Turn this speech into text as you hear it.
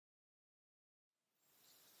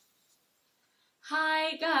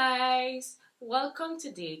Hi guys, welcome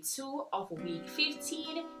to day 2 of week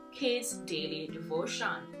 15 Kids Daily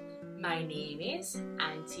Devotion. My name is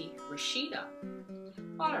Auntie Rashida.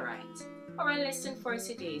 Alright, our lesson for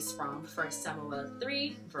today is from 1 Samuel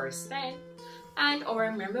 3 verse 10 and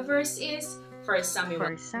our memory verse is 1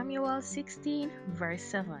 Samuel 16 verse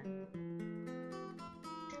 7.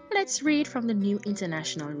 Let's read from the New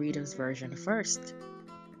International Reader's Version first.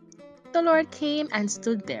 The Lord came and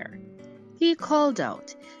stood there. He called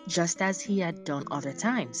out, just as he had done other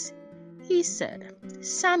times. He said,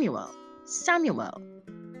 "Samuel, Samuel."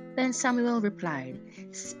 Then Samuel replied,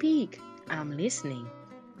 "Speak, I'm listening."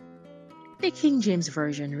 The King James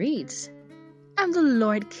Version reads, "And the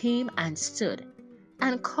Lord came and stood,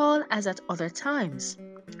 and called as at other times,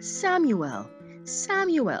 'Samuel,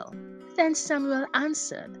 Samuel.' Then Samuel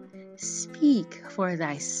answered, 'Speak, for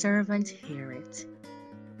thy servant heareth.'"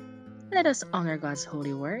 Let us honor God's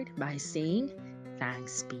holy word by saying,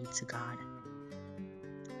 "Thanks be to God."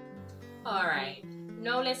 Alright,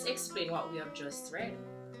 now let's explain what we have just read.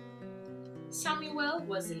 Samuel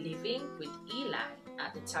was living with Eli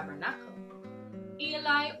at the tabernacle.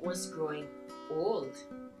 Eli was growing old.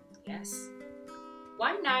 Yes.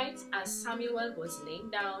 One night, as Samuel was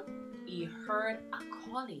laying down, he heard a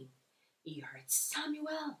calling. He heard,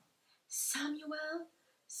 "Samuel, Samuel,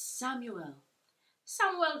 Samuel."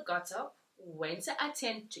 Samuel got up, went to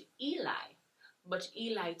attend to Eli, but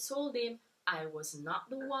Eli told him, "I was not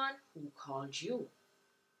the one who called you."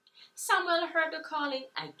 Samuel heard the calling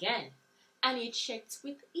again, and he checked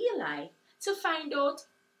with Eli to find out,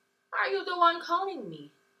 "Are you the one calling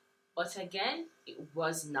me?" But again, it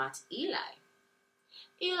was not Eli.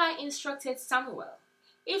 Eli instructed Samuel,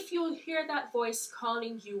 "If you hear that voice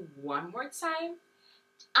calling you one more time,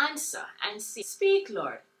 answer and say, 'Speak,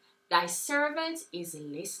 Lord, thy servant is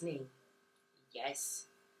listening.'" Yes,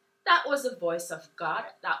 that was the voice of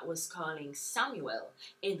God that was calling Samuel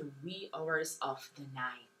in the wee hours of the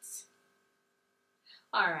night.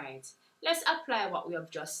 Alright, let's apply what we have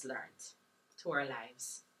just learned to our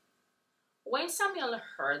lives. When Samuel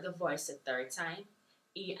heard the voice a third time,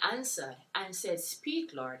 he answered and said,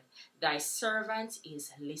 "Speak, Lord, thy servant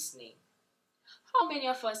is listening." How many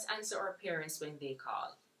of us answer our parents when they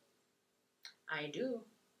call? I do.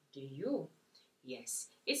 Do you? Yes,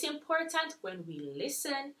 it's important when we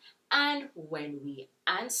listen and when we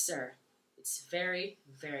answer. It's very,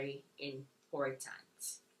 very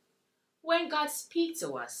important. When God speaks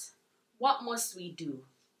to us, what must we do?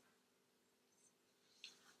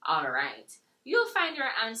 Alright, you'll find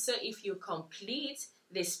your answer if you complete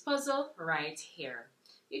this puzzle right here.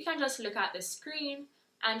 You can just look at the screen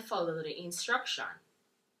and follow the instruction.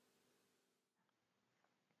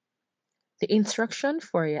 The instruction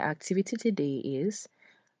for your activity today is,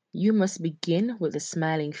 you must begin with the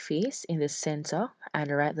smiling face in the center and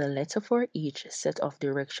write the letter for each set of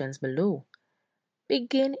directions below.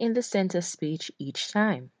 Begin in the center space each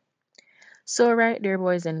time. So right there,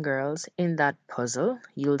 boys and girls, in that puzzle,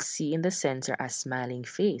 you'll see in the center a smiling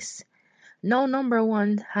face. Now number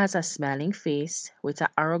 1 has a smiling face with an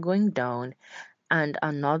arrow going down and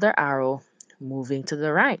another arrow moving to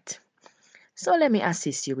the right. So let me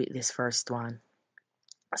assist you with this first one.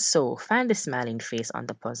 So find the smiling face on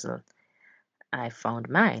the puzzle. I found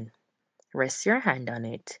mine. Rest your hand on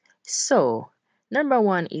it. So number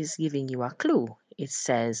 1 is giving you a clue. It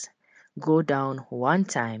says, "Go down 1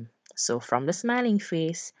 time." So from the smiling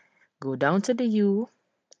face, go down to the U.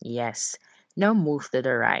 Yes. Now move to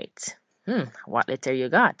the right. What letter you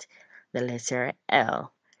got? The letter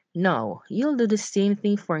L. Now, you'll do the same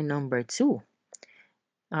thing for number 2.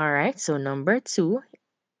 Alright, so number 2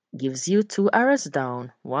 gives you 2 arrows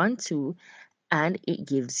down, 1, 2, and it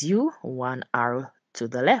gives you 1 arrow to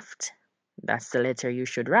the left. That's the letter you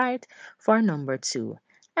should write for number 2.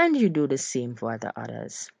 And you do the same for the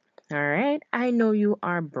others. Alright, I know you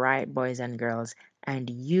are bright boys and girls, and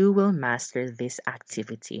you will master this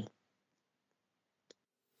activity.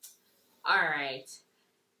 Alright,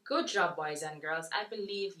 good job, boys and girls. I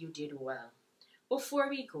believe you did well. Before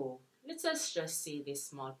we go, let us just say this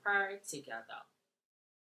small prayer together.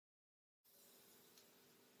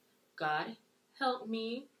 God, help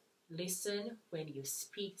me listen when you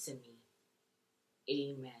speak to me.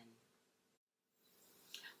 Amen.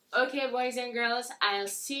 Okay, boys and girls, I'll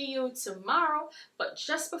see you tomorrow. But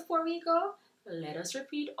just before we go, let us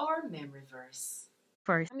repeat our memory verse.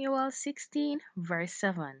 1 Samuel 16 verse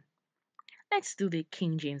 7. Let's do the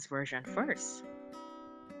King James Version first.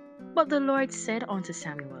 But the Lord said unto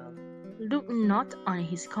Samuel, "Look not on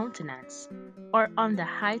his countenance, or on the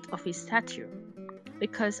height of his stature,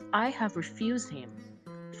 because I have refused him.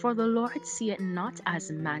 For the Lord seeth not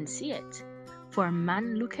as man seeth, For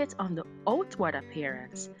man looketh on the outward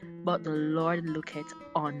appearance, but the Lord looketh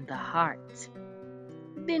on the heart.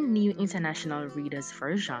 The New International Reader's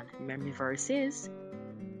Version memory verse is,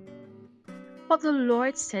 But the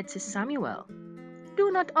Lord said to Samuel,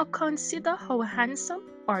 Do not consider how handsome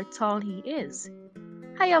or tall he is.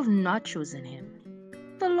 I have not chosen him.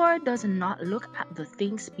 The Lord does not look at the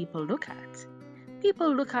things people look at.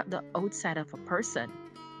 People look at the outside of a person,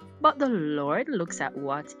 but the Lord looks at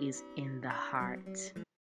what is in the heart.